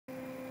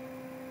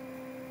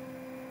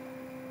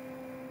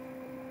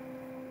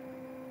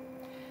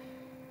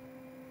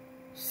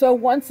So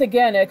once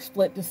again,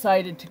 xSplit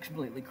decided to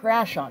completely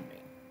crash on me.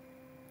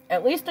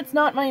 At least it's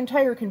not my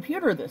entire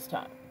computer this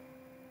time.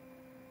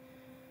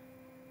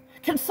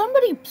 Can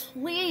somebody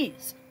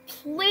please,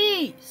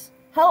 please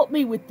help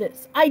me with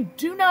this? I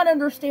do not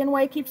understand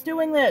why it keeps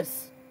doing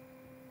this.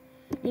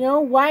 You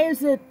know, why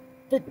is it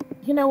that,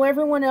 you know,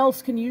 everyone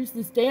else can use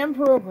this damn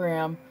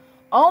program?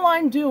 All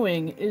I'm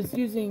doing is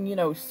using, you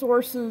know,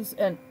 sources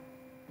and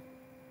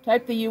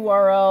type the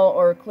URL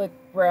or click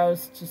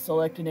browse to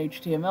select an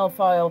HTML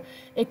file.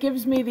 It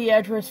gives me the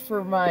address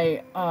for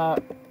my,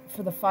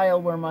 for the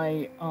file where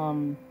my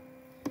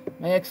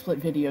xSplit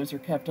videos are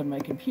kept on my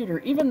computer,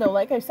 even though,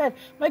 like I said,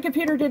 my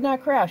computer did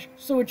not crash,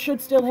 so it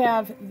should still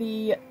have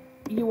the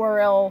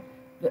URL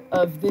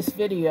of this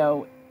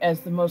video as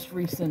the most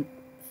recent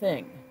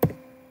thing.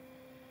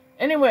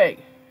 Anyway,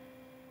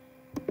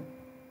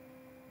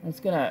 I was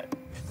gonna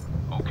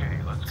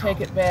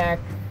take it back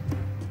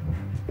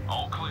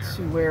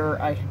to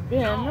where I had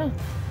been.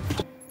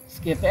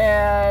 Skip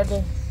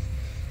ad.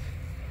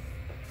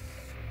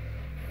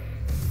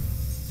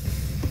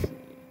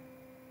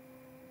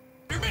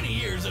 After many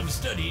years of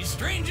study,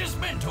 Strange's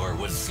mentor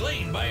was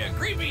slain by a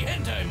creepy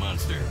hentai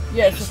monster.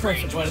 Yes, and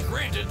Strange was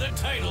granted the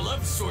title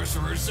of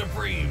Sorcerer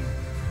Supreme,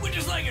 which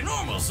is like a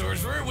normal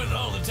sorcerer with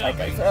all the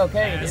toppings.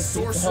 As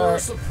Sorcerer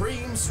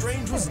Supreme,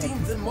 Strange was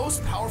deemed the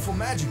most powerful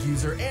magic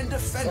user and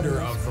defender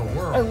of the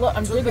world.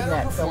 I'm to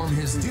better perform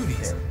his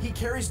duties, he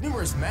carries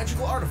numerous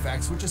magical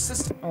artifacts which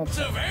assist him.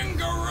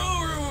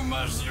 Savangaruru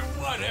must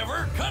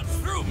whatever cuts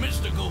through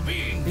mystical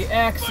beings. The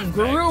axe of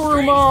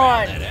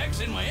Garurumon! Found that axe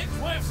in my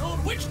ex-wife's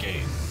old witch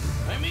cave.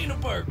 I mean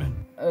apartment.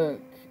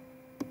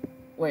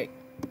 Wait.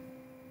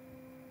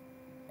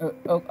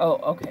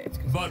 Okay.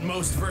 But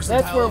most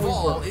versatile of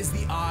all is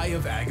the Eye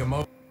of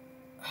Agamotto.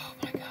 Oh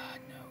my god,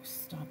 no,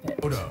 stop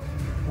it.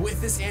 With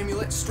this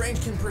amulet,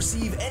 Strange can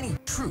perceive any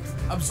truth,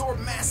 absorb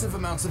massive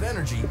amounts of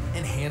energy,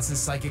 enhance his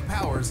psychic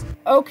powers.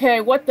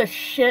 Okay, what the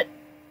shit?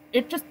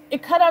 It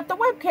cut out the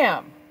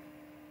webcam.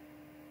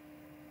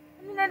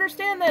 I don't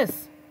understand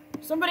this.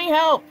 Somebody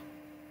help.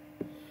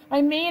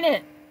 I mean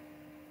it.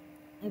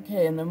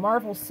 Okay, in the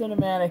Marvel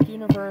Cinematic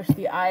Universe,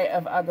 the Eye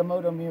of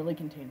Agamotto merely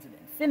contains an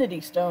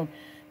Infinity Stone.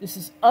 This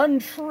is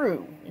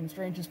untrue in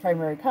Strange's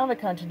primary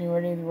comic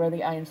continuity, where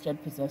the Eye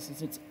instead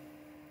possesses its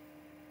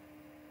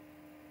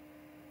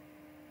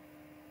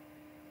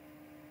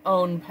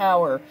own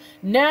power.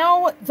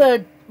 Now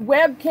the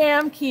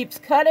webcam keeps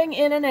cutting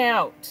in and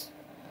out.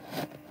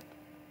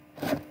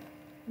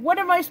 What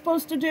am I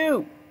supposed to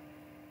do?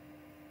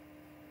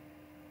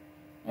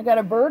 I got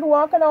a bird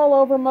walking all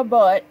over my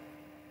butt.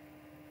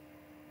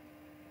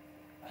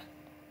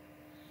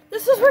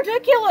 This is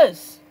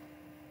ridiculous.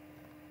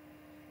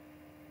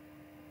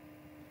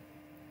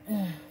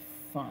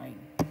 Fine.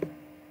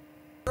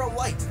 A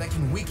light that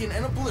can weaken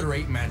and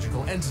obliterate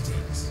magical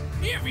entities.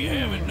 If you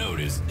haven't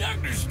noticed,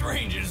 Doctor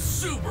Strange is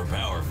super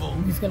powerful.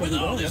 With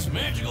all this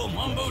magical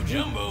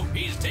mumbo-jumbo,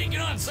 he's taken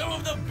on some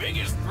of the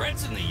biggest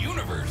threats in the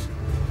universe.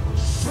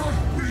 Set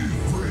me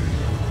free!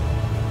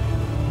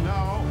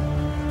 No.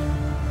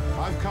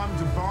 I've come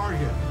to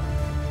bargain.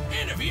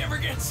 And if he ever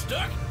gets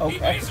stuck, he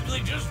basically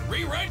just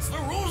rewrites the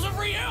rules of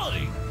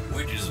reality,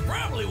 which is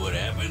probably what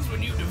happens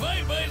when you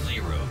divide by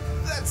 0.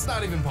 That's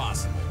not even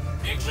possible.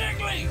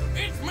 Exactly!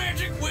 It's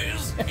Magic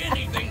Whiz!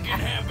 Anything can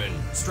happen!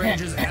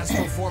 Strange's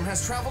astral form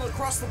has traveled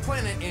across the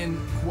planet in,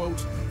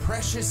 quote,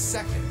 precious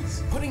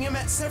seconds, putting him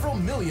at several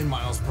million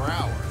miles per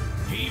hour.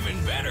 Even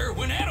better,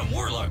 when Adam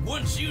Warlock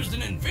once used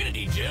an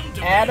Infinity Gem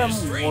to banish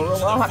Strange to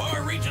the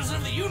far reaches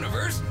of the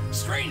universe,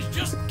 Strange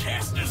just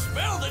cast a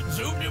spell that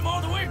zoomed him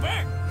all the way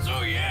back.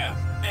 So yeah,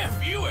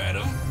 F you,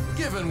 Adam.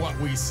 Given what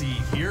we see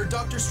here,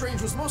 Doctor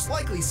Strange was most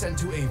likely sent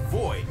to a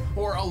void,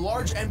 or a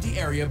large empty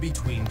area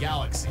between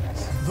galaxies.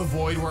 The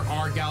void where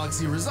our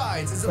galaxy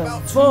resides is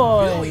about 2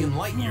 billion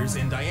light years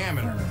in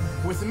diameter,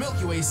 with the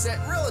Milky Way set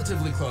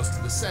relatively close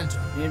to the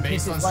center.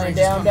 Based on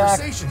Strange's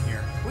conversation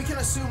here, we can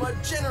assume a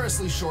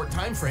generously short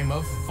time frame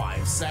of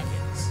 5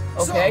 seconds.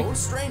 So,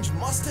 Strange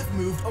must have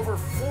moved over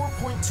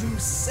 4.2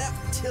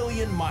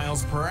 septillion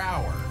miles per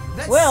hour.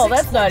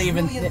 That's not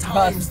even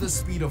times the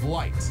speed of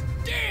light.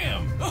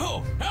 Damn!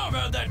 Oh, how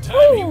about that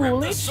time he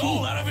ripped the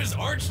soul out of his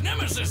arch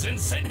nemesis and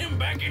sent him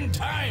back in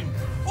time?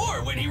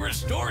 Or when he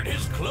restored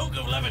his cloak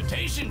of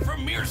levitation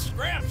from mere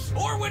scraps?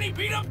 Or when he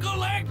beat up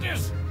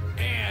Galactus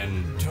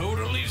and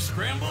totally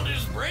scrambled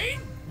his brain?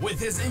 With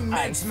his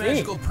immense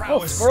magical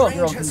prowess,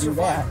 Strange has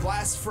survived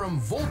blasts from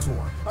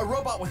Voltor, a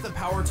robot with the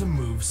power to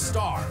move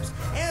stars,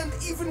 and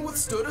even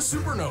withstood a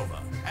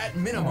supernova. At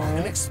minimum,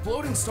 an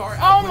exploding star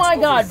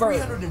outputs over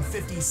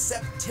 350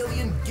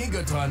 septillion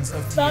gigatons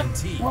of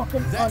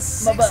TNT. That's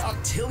 6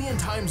 octillion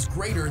times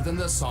greater than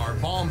the Tsar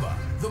Bomba,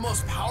 the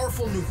most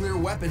powerful nuclear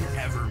weapon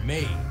ever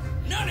made.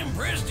 Not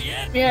impressed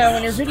yet? Yeah,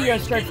 when your Well, video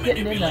Strange starts can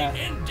getting manipulate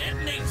into and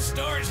detonate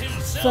stars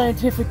himself.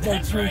 scientific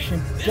That's right.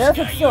 notation, This death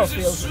guy itself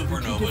uses feels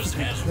supernovas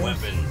as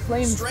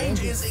weapons.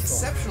 Strange is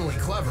exceptionally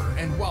clever,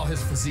 and while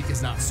his physique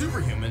is not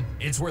superhuman,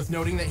 it's worth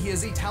noting that he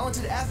is a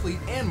talented athlete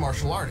and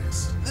martial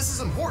artist. This is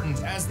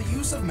important as the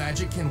use of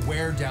magic can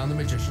wear down the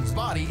magician's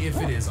body if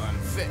it is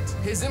unfit.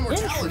 His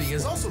immortality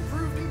has also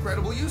proved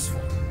incredibly useful.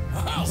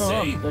 I'll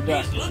say,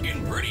 he's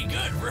looking pretty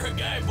good for a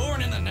guy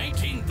born in the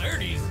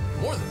 1930s.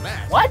 More than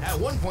that, What? at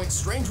one point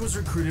Strange was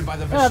recruited by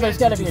the there's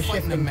gotta be Vishanti a to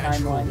fight in a shifting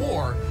magical timeline.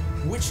 war,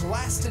 which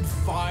lasted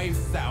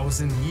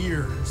 5,000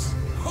 years.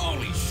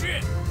 Holy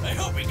shit! I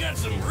hope he got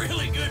some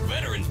really good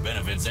veterans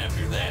benefits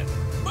after that.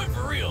 But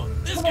for real,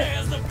 this guy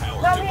has the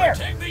power Come to here.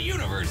 protect the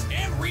universe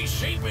and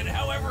reshape it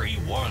however he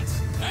wants.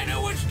 I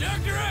know which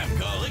doctor I'm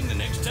calling the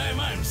next time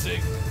I'm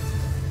sick.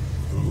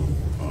 Who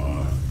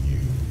are you?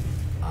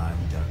 I'm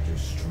Dr.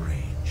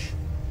 Strange.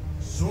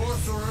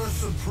 Sorcerer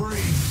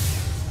Supreme.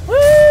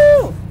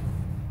 Woo!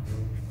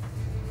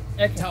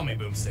 Okay. Tell me,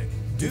 Boomstick,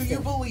 do you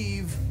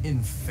believe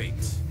in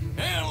fate?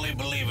 I only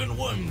believe in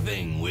one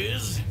thing,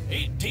 Wiz.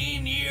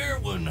 18-year,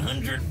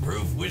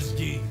 100-proof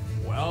whiskey.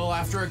 Well,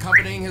 after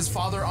accompanying his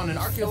father on an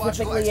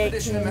archaeological Specifically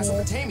expedition in 18 years.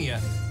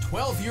 Mesopotamia,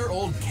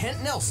 12-year-old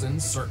Kent Nelson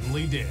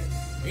certainly did.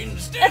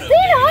 Instead of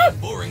Athena! digging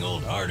up boring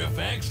old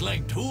artifacts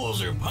like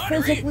tools or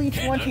pottery, Physically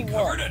Kent 21.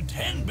 uncovered a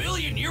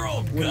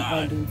 10-billion-year-old Wouldn't god.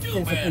 mind being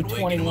Too physically bad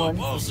waking him 21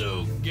 up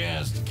also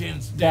gassed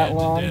Kent's that dad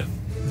long. to death.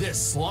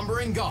 This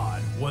slumbering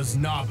god was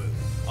Nabu,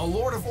 a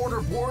lord of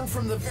order born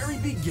from the very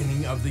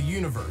beginning of the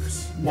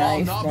universe.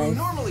 Nice, While Nabu nice.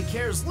 normally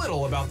cares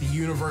little about the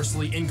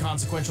universally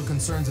inconsequential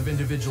concerns of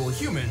individual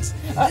humans,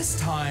 this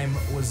time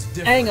was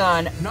different. Hang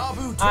on.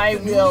 Nabu took I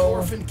the newly will-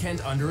 orphaned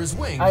Kent under his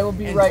wing. I will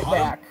be and right taught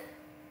him-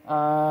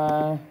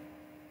 back.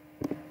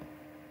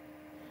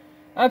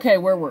 Okay,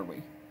 where were we?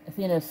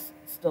 Athena's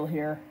still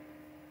here.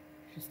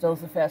 She still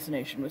has a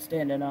fascination with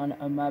standing on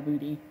my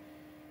booty.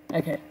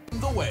 Okay.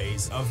 the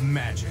ways of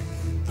magic.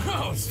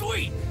 Oh,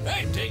 sweet!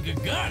 I'd take a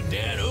god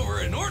dad over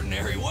an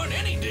ordinary one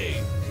any day.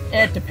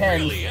 It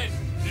depends. Really, I'd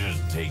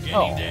just take any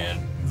Oh. dad.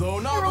 Though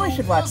Nabu really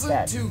should watch wasn't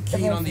that. too That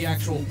keen has on the to be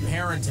actual good.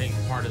 parenting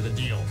part of the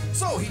deal.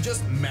 So he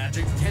just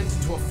magicked Kent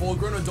into a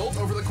full-grown adult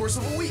over the course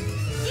of a week.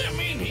 Does that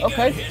mean he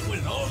Okay. got hit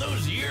with all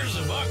those years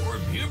of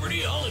awkward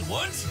puberty all at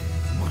once?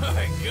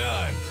 My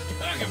god,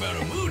 talk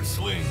about a mood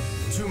swing.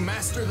 To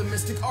master the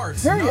mystic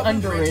arts, Very Nabu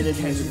underrated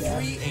granted Kent movie, yeah.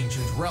 3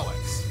 ancient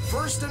relics.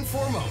 First and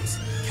foremost,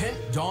 Kent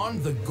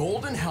donned the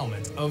golden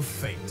helmet of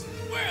fate.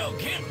 Well,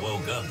 Kent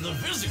woke up the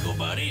physical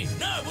body.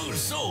 Nabu's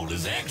soul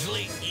is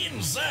actually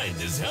inside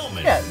this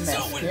helmet. Yeah, so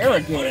when mascara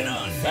Kent put it game.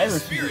 on, his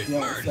Cyrus spirit is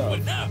young merged stuff.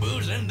 with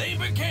Nabu's and they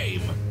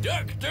became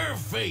Dr.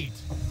 Fate.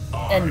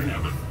 I And-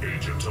 am an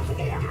agent of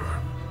order.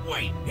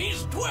 Wait,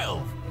 he's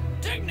 12.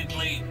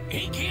 Technically,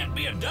 he can't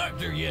be a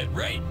doctor yet,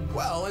 right?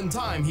 Well, in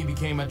time, he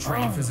became a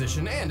trained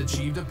physician and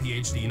achieved a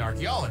PhD in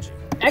archaeology.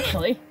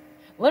 Actually,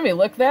 let me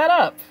look that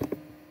up.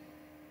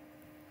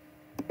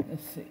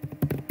 Let's see.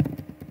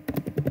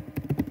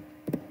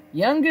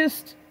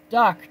 Youngest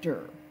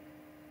doctor.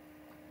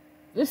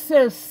 This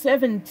says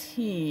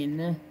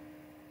 17.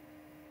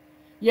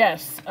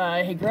 Yes,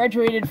 he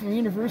graduated from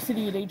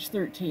university at age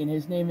 13.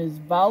 His name is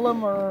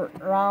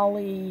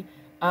Balamurali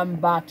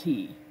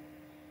Ambati.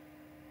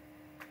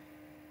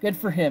 Good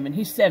for him, and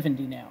he's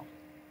 70 now.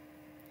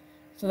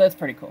 So that's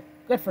pretty cool.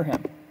 Good for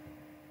him.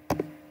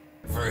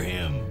 For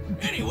him.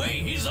 Anyway,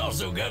 he's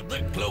also got the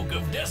Cloak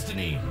of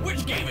Destiny,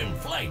 which gave him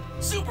flight,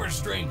 super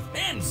strength,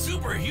 and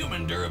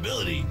superhuman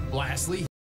durability. Lastly,